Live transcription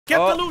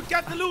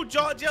Get the loot,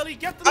 Jelly,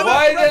 get the loot.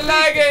 Why is it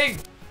lagging?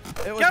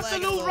 Get the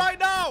loot right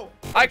now.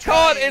 I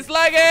can't, it's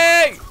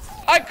lagging.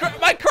 I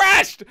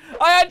crashed!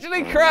 I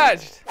actually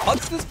crashed!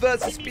 Monsters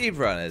vs.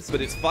 Speedrunners,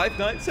 but it's Five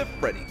Nights at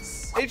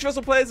Freddy's. Each of us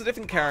will play as a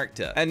different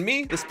character. And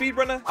me, the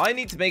speedrunner, I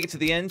need to make it to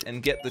the end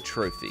and get the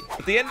trophy.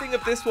 But the ending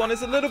of this one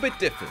is a little bit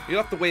different.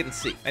 You'll have to wait and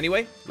see.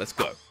 Anyway, let's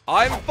go.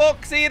 I'm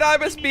Foxy and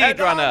I'm a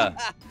speedrunner.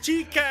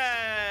 Chica!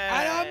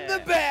 And I'm the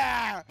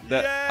bear!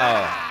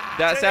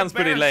 That sounds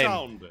pretty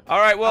lame. All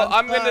right, well,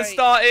 I'm going to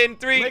start in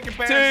 3,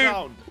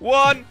 2,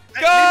 1,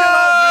 go!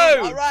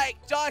 All right,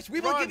 Josh, we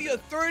will give you a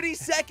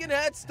 30-second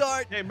head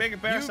start. Hey, make a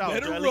bear sound,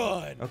 You better Jelly.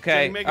 run.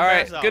 Okay, all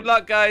right, good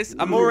luck, guys.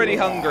 I'm already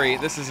hungry.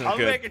 This isn't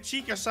good. I'll make a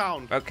Chica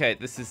sound. Okay,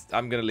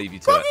 I'm going to leave you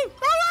to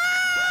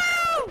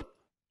it.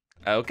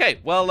 Okay,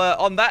 well,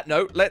 on that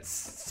note, let's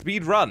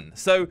speed run.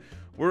 So,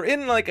 we're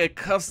in like a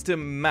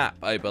custom map,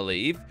 I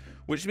believe,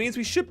 which means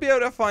we should be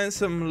able to find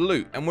some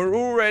loot. And we're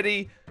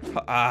already...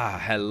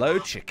 hello,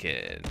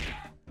 chicken.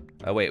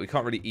 Oh, wait, we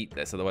can't really eat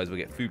this, otherwise we'll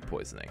get food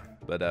poisoning.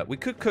 But we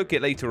could cook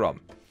it later on.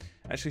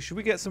 Actually, should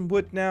we get some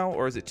wood now,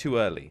 or is it too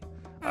early?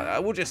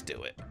 We'll just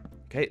do it.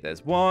 Okay,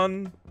 there's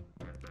 1.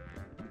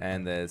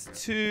 And there's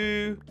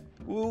 2.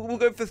 We'll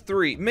go for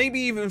 3, maybe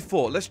even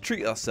 4. Let's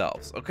treat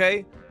ourselves,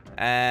 okay?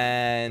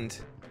 And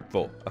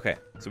 4. Okay,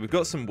 so we've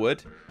got some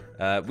wood.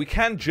 We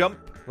can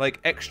jump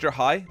like extra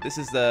high. This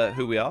is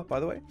who we are,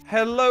 by the way.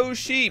 Hello,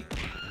 sheep.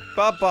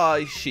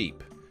 Bye-bye,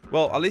 sheep.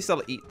 Well, at least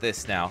I'll eat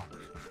this now.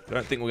 I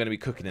don't think we're going to be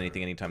cooking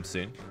anything anytime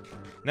soon.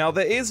 Now,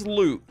 there is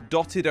loot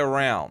dotted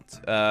around,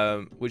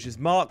 which is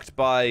marked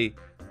by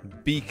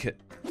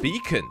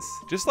beacons,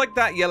 just like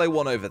that yellow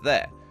one over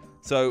there.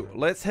 So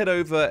let's head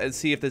over and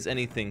see if there's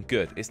anything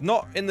good. It's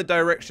not in the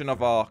direction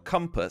of our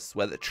compass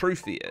where the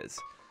trophy is,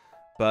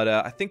 but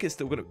I think it's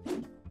still going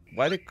to...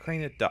 Why did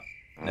Crane duck?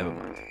 Never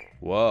mind.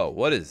 Whoa,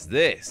 what is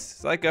this?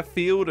 It's like a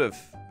field of...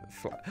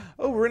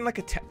 Oh, we're in like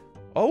a...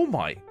 Oh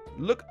my...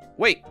 Look...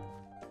 Wait.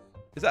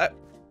 Is that...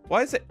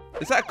 Why is it...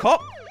 Is that a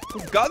cop?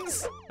 With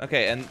guns?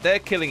 Okay, and they're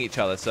killing each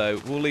other, so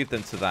we'll leave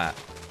them to that.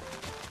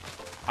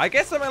 I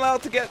guess I'm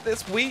allowed to get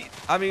this wheat.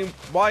 I mean,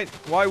 why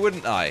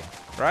wouldn't I?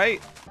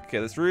 Right? Okay,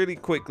 let's really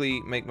quickly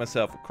make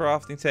myself a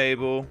crafting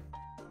table.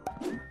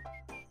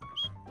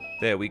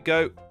 There we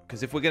go.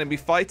 Because if we're going to be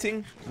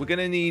fighting, we're going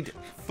to need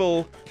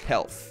full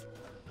health.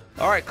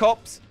 All right,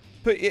 cops.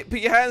 Put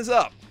your hands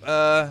up.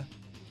 Or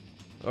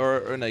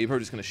no, you're probably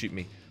just going to shoot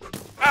me.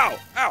 Ow!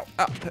 Ow!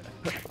 Ow!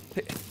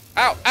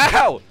 Ow!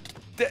 Ow!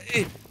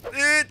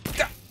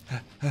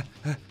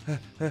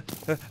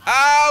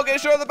 Ow!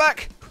 Get shot in the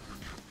back!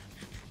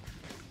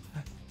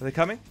 Are they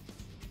coming?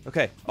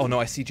 Okay. Oh no,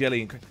 I see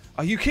Jelly and...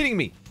 Are you kidding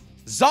me?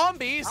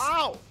 Zombies!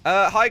 Ow!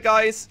 Hi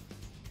guys.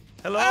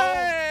 Hello.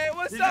 Hey,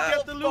 what's Did up, you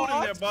get the loot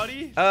in there,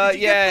 buddy?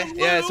 Yeah,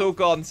 it's all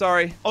gone.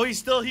 Sorry. Oh, he's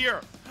still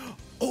here.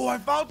 Oh, I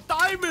found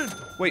diamond.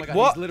 Wait, oh my God,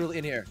 what? He's literally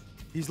in here.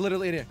 He's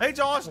literally in here. Hey,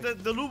 Josh,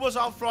 the loot was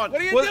out front.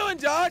 What are you doing,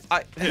 Josh?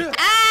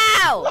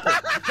 Ow!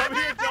 Come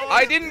here, Josh.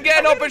 I didn't get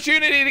an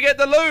opportunity to get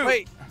the loot.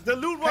 Wait. The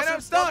loot was I'm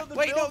in stuck. front of the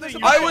Wait, no, building, there's a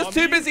you I was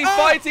too zombie. busy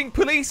fighting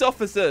police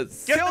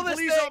officers. Get Kill the this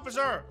police thing.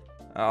 officer.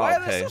 Oh, Why are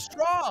they okay. so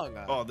strong?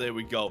 Oh, there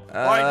we go. All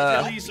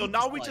right, Jelly, so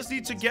now we just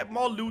need to get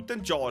more loot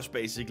than Josh,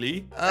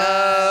 basically.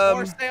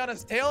 Or stay on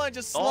his tail and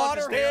just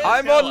slaughter stay him. on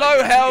I'm Hell, on I low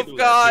guess we can health, do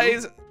that, too.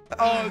 guys.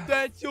 Oh,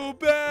 that's so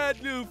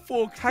bad, little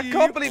Foxy. I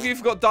can't believe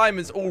you've got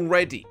diamonds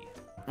already.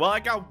 Well,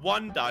 I got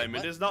 1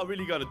 diamond. It's not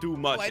really gonna do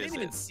much, Oh, I is didn't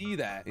it? even see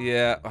that.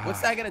 Yeah.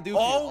 What's that gonna do?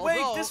 Oh, for wait,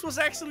 you? this was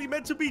actually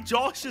meant to be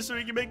Josh's so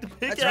he can make the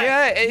pickaxe. right.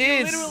 Yeah, it He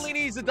is. literally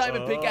needs a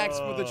diamond pickaxe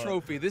for the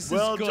trophy. This is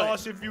Well, good.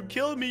 Josh, if you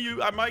kill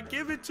me, I might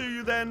give it to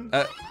you then.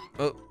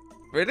 Oh,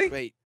 really?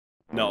 Wait.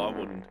 No, I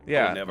wouldn't.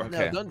 Yeah, I would never.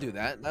 okay. No, don't do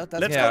that. That's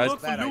Let's Yeah, go I look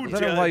for bad loot, idea. I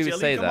don't know why you would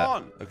Jelly, say come that.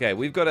 on. Okay,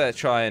 we've got to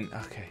try and...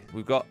 Okay,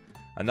 we've got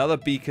another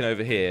beacon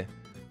over here.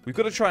 We've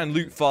got to try and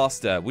loot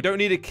faster. We don't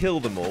need to kill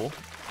them all.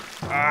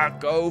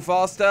 Go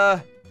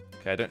faster.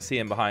 Okay, I don't see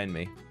him behind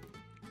me.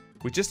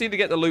 We just need to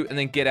get the loot and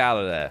then get out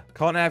of there.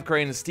 Can't have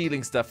Crane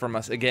stealing stuff from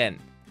us again.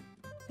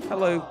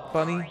 Hello,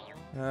 bunny.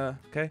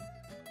 Okay.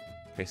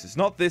 Okay, so it's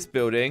not this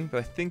building, but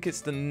I think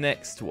it's the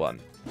next one.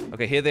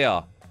 Okay, here they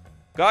are.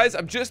 Guys,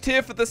 I'm just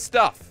here for the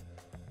stuff.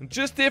 I'm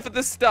just here for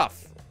the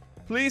stuff.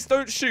 Please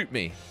don't shoot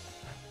me.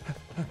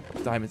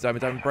 Diamonds,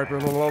 diamond, diamond, bright, blah,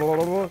 blah, blah,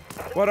 blah, blah.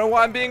 Why don't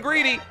I'm being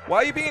greedy? Why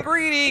are you being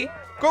greedy?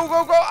 Go,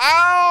 go, go.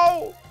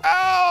 Ow!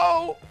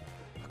 Ow!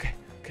 Okay,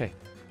 okay.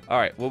 All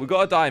right, well, we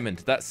got a diamond.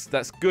 That's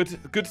good.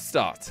 Good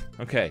start.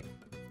 Okay.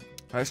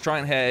 Let's try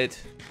and head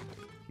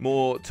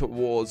more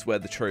towards where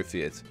the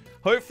trophy is.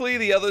 Hopefully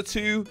the other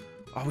two...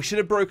 Oh, we should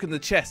have broken the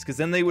chest because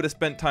then they would have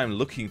spent time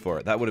looking for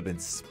it. That would have been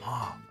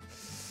smart.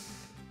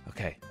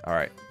 Okay, all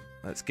right.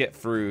 Let's get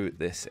through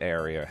this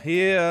area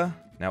here.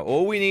 Now,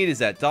 all we need is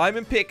that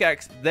diamond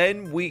pickaxe.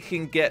 Then we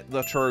can get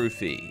the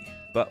trophy.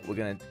 But we're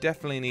going to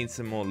definitely need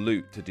some more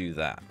loot to do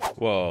that.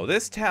 Whoa,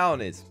 this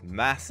town is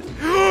massive.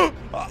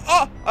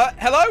 Hello?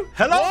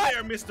 Hello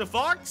there, Mr.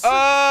 Fox.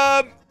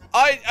 I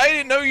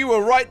didn't know you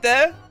were right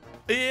there.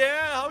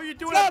 Yeah, how are you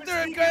doing? Stop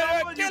there,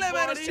 Crainer. Kill him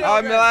and his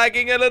children. I'm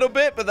lagging a little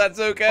bit, but that's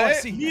okay. Oh, I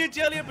see. Me and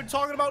Jelly have been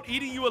talking about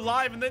eating you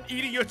alive and then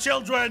eating your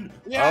children.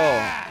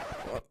 Yeah.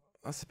 Oh,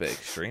 that's a bit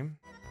extreme.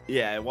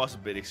 Yeah, it was a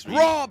bit extreme.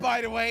 Raw,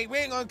 by the way. We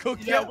ain't gonna cook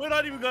you. Yeah, we're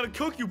not even gonna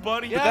cook you,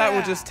 buddy. But that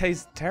will just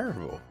taste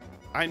terrible.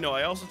 I know.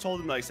 I also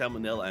told him like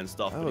salmonella and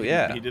stuff. Oh, but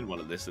yeah. He didn't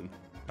want to listen.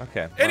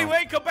 Okay.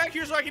 Anyway, come back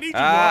here so I can eat you.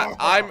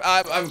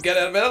 I'm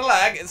getting a bit of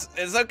lag.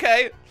 It's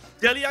okay.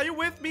 Jelly, are you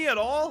with me at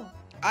all?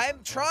 I'm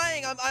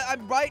trying.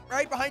 I'm right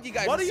behind you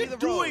guys. What are See you the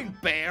doing,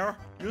 road. Bear?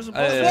 You're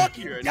supposed to Uh, walk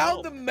here.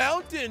 Down the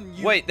mountain.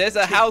 You Wait, there's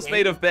a house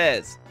made of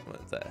bears.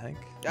 What is that, Hank?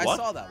 I What?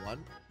 saw that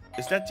one.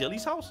 Is that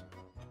Jelly's house?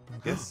 I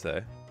guess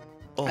so.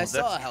 Oh, I saw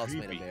a that's house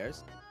creepy. made of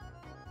bears.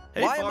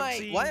 Hey, Why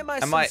Foxy. am I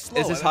Am so I- slow?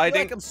 is this I feel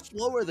hiding? like I'm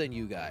slower than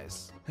you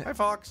guys. Hi,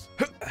 Fox.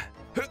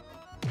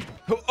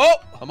 Oh!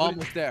 I'm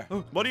almost there.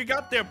 What do you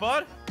got there,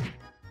 bud?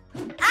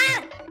 Hey,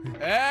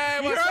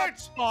 He what's up,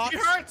 hurts! Fox? He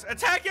hurts!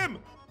 Attack him!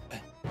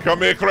 Come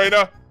here,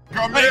 Crainer.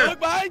 Come Hey, here. look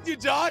behind you,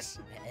 Josh.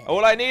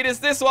 All I need is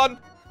this one.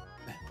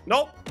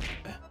 Nope.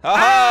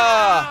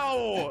 Haha!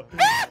 Ow!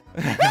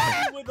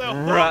 With a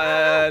hook.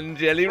 Run,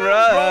 Jelly, Bro,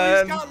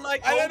 run! he's got,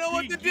 like, I don't know OP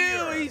what to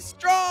gear. do. He's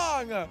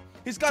strong.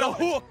 He's got a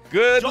hook.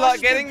 Good Josh luck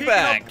has been getting picking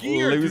back, up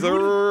gear,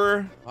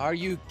 loser. Are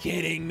you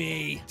kidding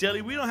me?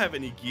 Jelly, we don't have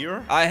any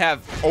gear. I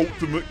have.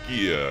 Ultimate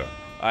gear.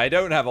 I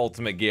don't have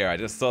ultimate gear. I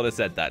just sort of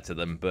said that to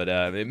them, but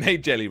it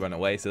made Jelly run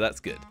away, so that's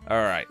good.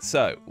 All right,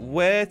 so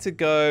where to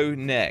go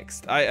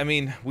next? I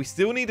mean, we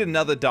still need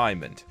another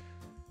diamond.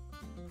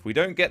 If we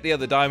don't get the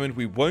other diamond,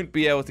 we won't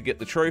be able to get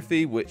the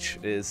trophy, which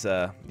is,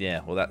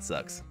 yeah, well, that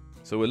sucks.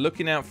 So we're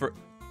looking out for...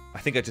 I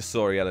think I just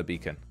saw a yellow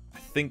beacon. I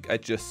think I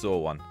just saw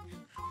one.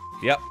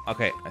 Yep,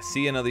 okay, I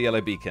see another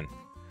yellow beacon.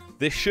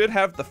 This should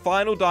have the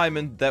final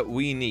diamond that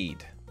we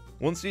need.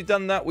 Once we've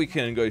done that, we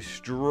can go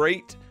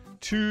straight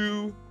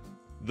to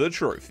the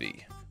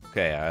trophy.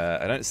 Okay,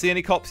 I don't see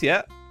any cops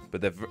yet, but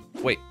they're...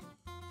 Wait.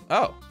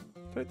 Oh,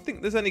 I don't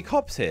think there's any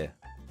cops here.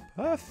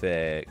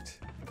 Perfect.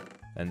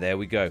 And there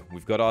we go.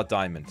 We've got our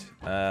diamond.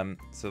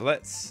 So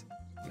let's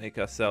make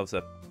ourselves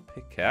a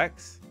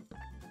pickaxe.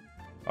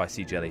 Oh, I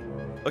see Jelly.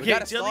 Okay,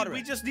 gotta Jelly, slaughter we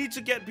it. just need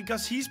to get...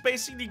 Because he's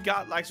basically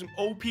got, like, some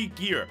OP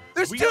gear.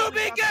 There's We two gotta-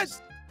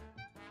 beacons.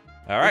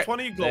 All right. Which one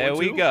are you going there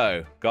we to?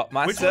 go. Got Which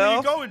one are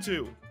you myself. going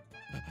to?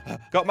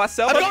 Got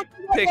myself I'm a going to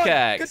that one.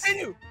 pickaxe.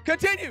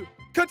 Continue.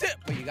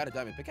 Wait, you got a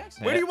diamond pickaxe?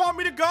 Where do you want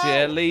me to go?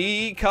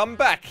 Jelly, come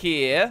back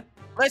here.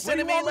 Where Listen do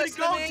to you me, want me to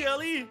listen go, to me.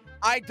 Jelly?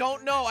 I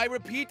don't know. I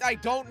repeat, I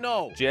don't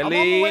know. I'm on my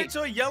way Jelly,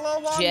 to a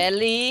yellow one.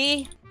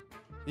 Jelly.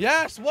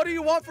 Yes, what do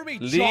you want from me,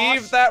 leave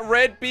Josh? that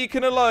red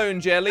beacon alone,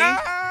 Jelly.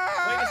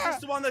 Wait, is this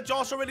the one that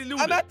Josh already looted?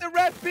 I'm at the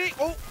red beacon.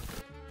 Oh,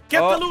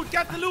 Get Oh.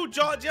 the loot,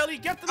 Jelly,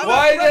 get the loot.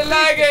 Why is it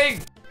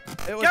lagging?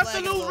 it was Get the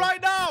lagging a loot little.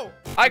 right now.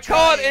 I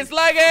can't. It's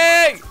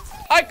lagging.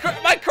 I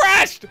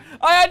crashed.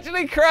 I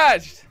actually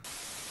crashed.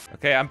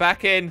 Okay, I'm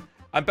back in.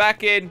 I'm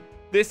back in.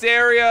 This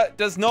area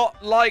does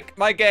not like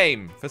my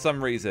game for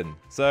some reason.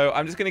 So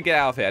I'm just going to get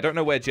out of here. I don't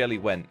know where Jelly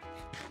went.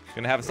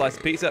 Gonna have a slice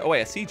of pizza. Oh,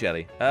 wait, I see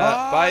Jelly.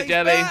 Bye, he's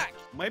Jelly. back.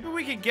 Maybe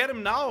we can get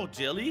him now,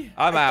 Jelly.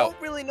 I'm I out.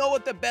 don't really know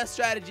what the best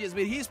strategy is,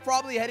 but he's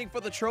probably heading for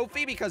the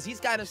trophy because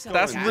he's kind of still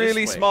That's going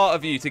really this way. smart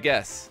of you to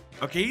guess.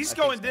 Okay, he's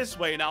going this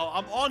way now.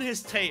 I'm on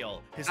his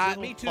tail. His little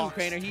me too, fox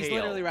Crainer. He's tail.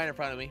 literally right in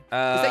front of me. Is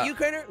Uh, that you,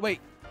 Crainer? Wait.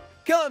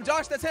 Kill him,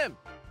 Josh. That's him.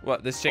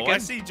 What, this Oh, chicken? I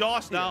see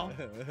Josh now.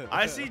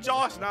 I see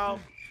Josh now.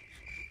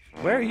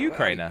 Where are you,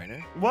 Where are you,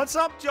 Crainer? What's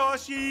up,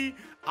 Joshy?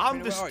 I'm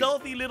Crainer, the where are you?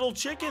 stealthy little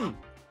chicken.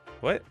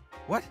 What?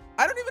 What?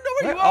 I don't even know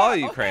where, Where you are. are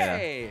you,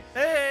 Okay.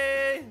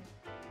 Hey.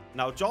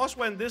 Now, Josh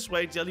went this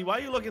way, Jelly. Why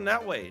are you looking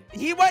that way?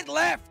 He went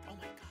left. Oh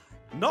my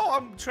god. No,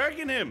 I'm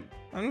tracking him.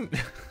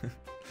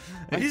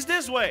 He's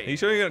this Are way. you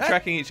sure you're not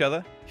tracking each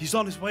other? He's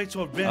on his way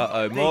to a red.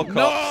 Uh-oh, more cops.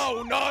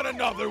 No, not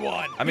another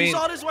one. I mean, He's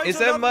on his way is to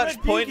there another much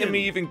red point in beacon.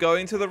 me even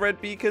going to the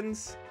red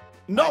beacons?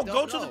 No, I go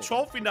don't to the know.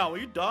 trophy now. Are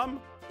you dumb?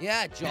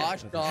 Yeah,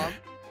 Josh, Dom.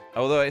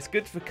 Although it's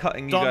good for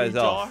cutting you Dummy guys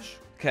off. Josh.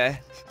 Okay.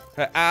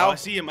 Oh, Ow. I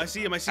see him. I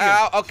see him.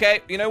 Ow. Okay,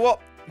 you know what?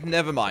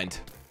 Never mind.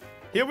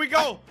 Here we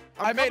go.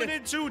 I I'm made coming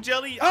it. in too,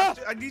 Jelly. Ah!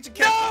 I need to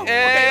catch No! you.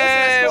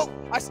 Okay, listen,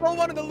 I stole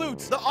one of the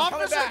loots. The I'm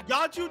coming officer back.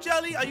 got you,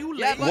 Jelly? Are you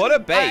Yeah, late? look, What a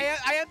bait.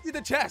 I emptied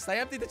the chest.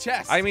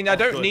 I mean, I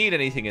don't good. need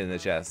anything in the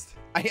chest.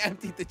 I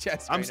emptied the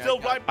chest. I'm right still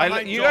now. right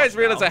behind You Josh guys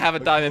realize now. I have a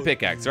diamond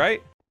pickaxe,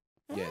 right?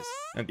 Yes.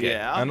 Okay.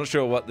 Yeah. I'm not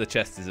sure what the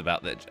chest is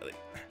about there, Jelly.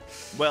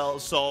 Well,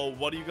 so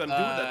what are you going to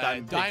do with that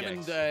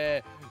diamond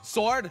pickaxe?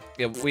 Sword.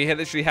 Yeah, we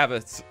literally have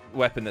a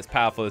weapon that's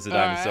powerful as a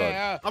diamond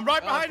sword. I'm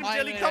right behind him,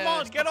 Jelly. Come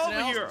on, get over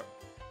something here.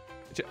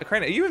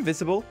 Crainer, are you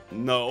invisible?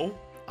 No,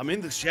 I'm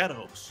in the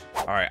shadows.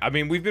 All right. I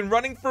mean, we've been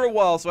running for a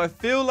while, so I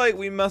feel like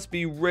we must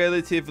be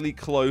relatively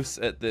close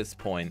at this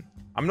point.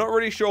 I'm not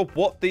really sure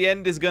what the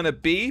end is going to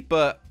be,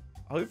 but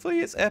hopefully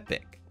it's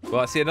epic.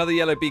 Well, I see another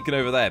yellow beacon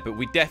over there, but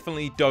we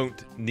definitely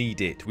don't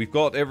need it. We've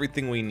got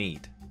everything we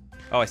need.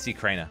 Oh, I see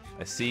Crainer.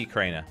 I see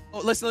Crainer. Oh,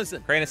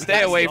 listen. Crainer,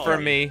 stay away Sorry.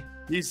 from me.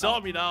 He saw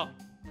me now.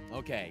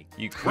 Okay.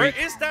 You Where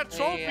creep. is that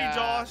trophy, Hey,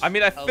 Josh? I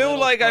mean, I a feel little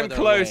like I'm further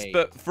close, away.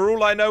 but for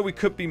all I know, we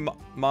could be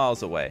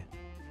miles away.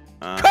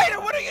 Crater,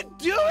 what are you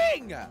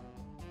doing?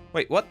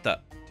 Wait, what the?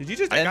 Did you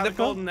just I end got the a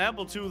call? golden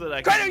apple too that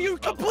I Crater, you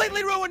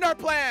completely ruined our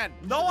plan.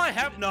 No, I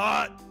have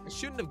not. I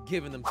shouldn't have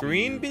given them to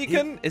Green you.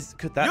 beacon?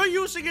 Could that... You're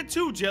using it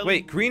too, Jelly.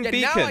 Wait, green Yeah,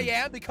 beacon. now I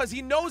am because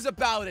he knows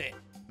about it.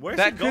 Where's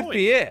That he could going?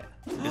 be it.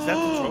 Is that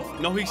the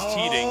trophy? No, he's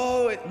cheating.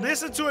 Oh,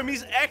 Listen to him.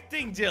 He's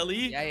acting,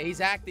 Jelly. Yeah, he's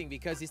acting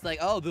because he's like,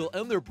 oh, the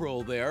Ender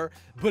Pearl there,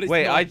 but it's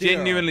wait, not I there.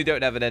 genuinely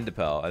don't have an ender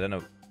pearl. I don't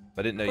know.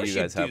 I didn't know Of course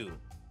you guys have. do.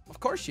 Of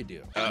course you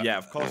do. Yeah,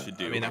 of course you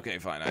do. I mean, okay,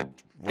 fine. Is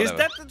whatever.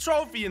 that the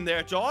trophy in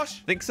there,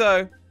 Josh? Think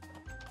so.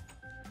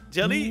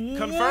 Jelly,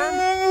 confirm?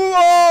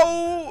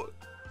 Whoa!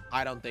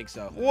 I don't think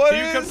so. What Can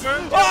you is...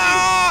 confirm, Jelly?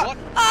 Ah! What?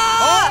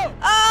 Ah!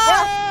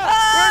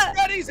 We're in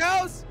Freddy's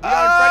house. We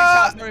are in Freddy's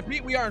house. I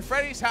repeat, we are in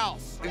Freddy's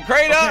house.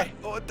 Crater!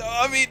 Okay.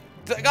 I mean,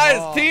 guys,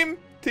 Oh. team.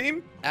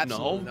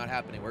 Absolutely No. not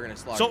happening. We're gonna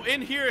slaughter. So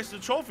in here is the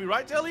trophy,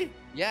 right, Jelly?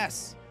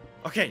 yes.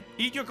 Okay,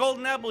 eat your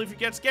golden apple if you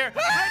get scared.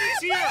 Freddy's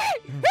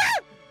here!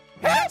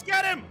 Let's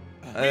get him!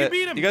 We can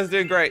beat him! You guys are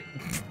doing great.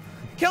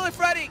 Killing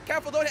Freddy.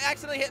 Careful, don't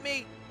accidentally hit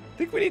me. I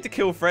think we need to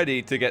kill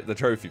Freddy to get the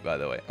trophy, by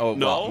the way. Oh,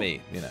 No. well, me,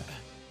 you know.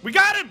 We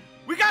got him!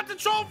 We got the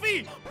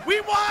trophy!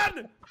 We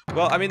won!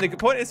 Well, I mean, the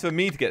point is for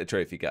me to get the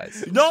trophy,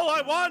 guys. No,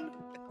 I won!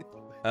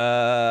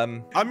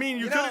 I mean,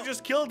 you You could have know,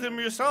 just killed him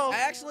yourself. I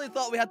actually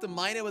thought we had to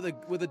mine it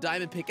with a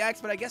diamond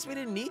pickaxe, but I guess we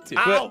didn't need to.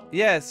 Ow. But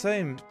yeah,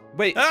 same.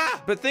 Wait,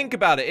 Ah! but think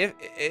about it.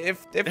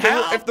 If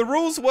Help! the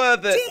rules were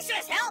that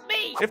Jesus, help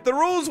me! if the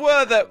rules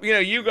were that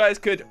you guys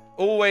could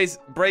always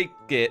break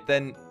it,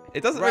 then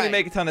it doesn't really Right.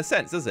 make a ton of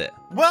sense, does it?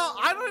 Well,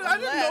 I didn't know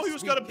Unless he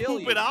was we gonna kill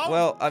poop you. it out.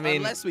 Well, I mean,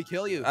 Unless we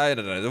kill you. I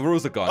don't know. The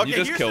rules are gone. Okay, You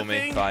just here's kill the me.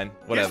 thing. Fine,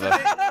 Here's the whatever.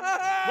 thing.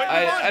 Wait,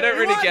 we won, I don't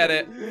we really won. get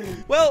it.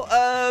 Well,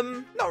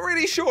 not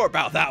really sure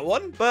about that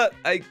one, but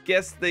I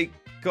guess they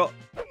got...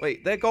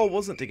 Wait, their goal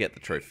wasn't to get the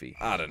trophy.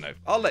 I don't know.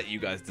 I'll let you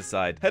guys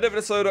decide. Head over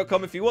to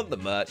Slogo.com if you want the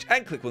merch,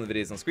 and click one of the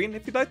videos on screen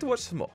if you'd like to watch some more.